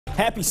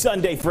Happy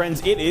Sunday,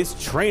 friends. It is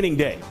training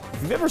day.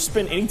 If you've ever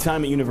spent any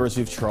time at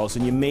University of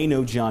Charleston, you may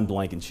know John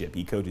Blankenship.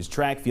 He coaches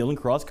track, field, and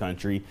cross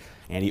country,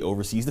 and he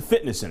oversees the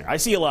fitness center. I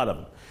see a lot of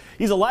them.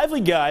 He's a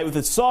lively guy with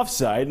a soft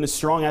side and a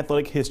strong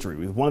athletic history.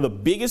 With one of the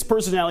biggest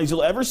personalities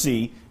you'll ever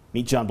see,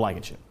 meet John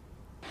Blankenship.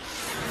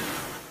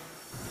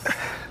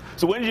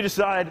 So when did you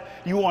decide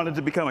you wanted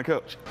to become a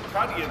coach? I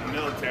tried to get in the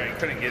military,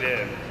 couldn't get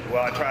in.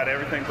 Well, I tried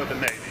everything but the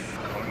Navy.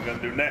 What am I going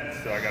to do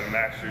next? So I got a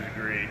master's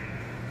degree,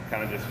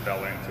 kind of just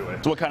fell into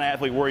it. So what kind of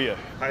athlete were you?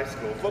 High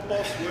school,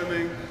 football,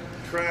 swimming,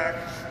 track,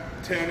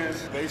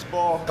 tennis,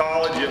 baseball.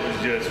 College, it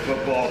was just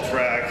football,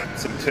 track,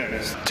 some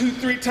tennis.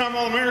 2-3-time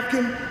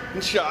All-American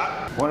and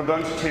shot. Won a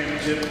bunch of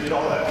championships, did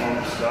all that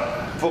normal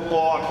stuff.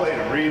 Football, I played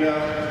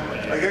arena.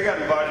 Like I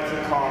got invited to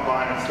the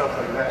combine and stuff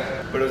like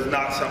that. But it was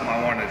not something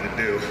I wanted to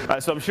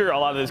do. So I'm sure a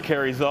lot of this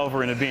carries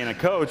over into being a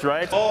coach,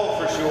 right? Oh,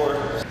 for sure.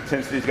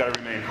 Intensity's got to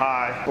remain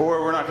high,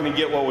 or we're not going to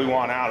get what we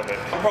want out of it.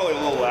 I'm probably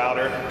a little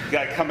louder. You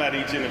got to come at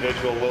each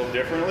individual a little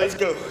differently. Let's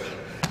go.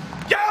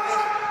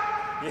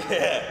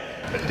 Yeah.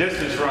 A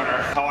distance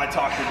runner, how I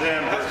talk to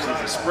them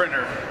versus a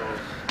sprinter,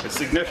 it's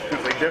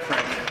significantly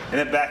different. And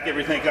then back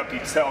everything up, you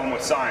tell them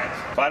with science.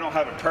 If I don't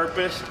have a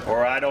purpose,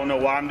 or I don't know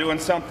why I'm doing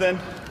something,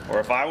 or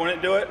if I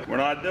wouldn't do it, we're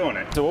not doing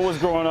it. So what was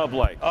growing up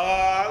like?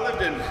 I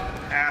lived in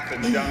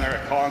Athens down there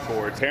at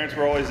Concord. Parents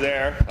were always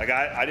there. Like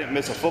I didn't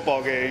miss a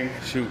football game,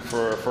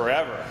 for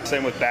forever.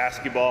 Same with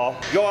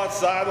basketball. Go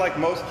outside like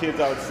most kids,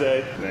 I would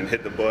say, and then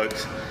hit the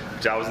books.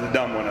 Which I was the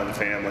dumb one of the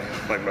family,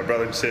 like my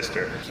brother and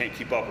sister. Can't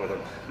keep up with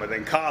them. But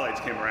then college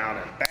came around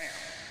and bam,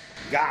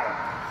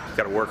 got them.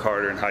 Got to work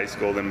harder in high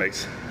school than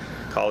makes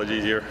college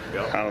easier.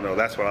 Yep. I don't know,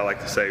 that's what I like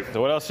to say.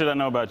 So what else should I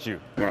know about you?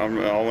 I'm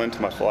all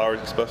into my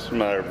flowers, especially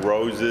my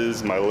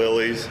roses, my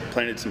lilies.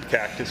 Planted some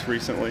cactus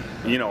recently.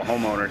 You know,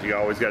 homeowners, you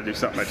always got to do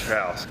something at your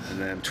house. And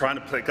then trying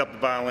to pick up the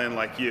violin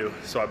like you,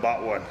 so I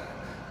bought one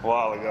a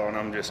while ago and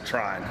I'm just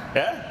trying.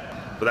 Yeah?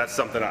 But that's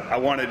something I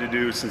wanted to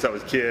do since I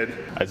was a kid.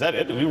 Is that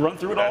it? Did we run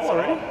through it all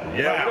already?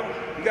 Yeah.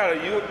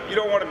 You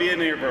don't want to be in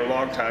here for a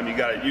long time. You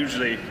got to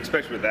usually,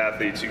 especially with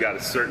athletes, you got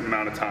a certain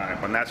amount of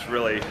time. And that's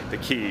really the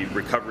key,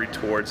 recovery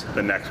towards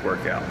the next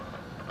workout.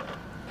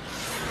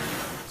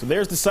 So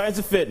there's the science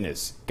of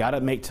fitness. Got to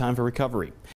make time for recovery.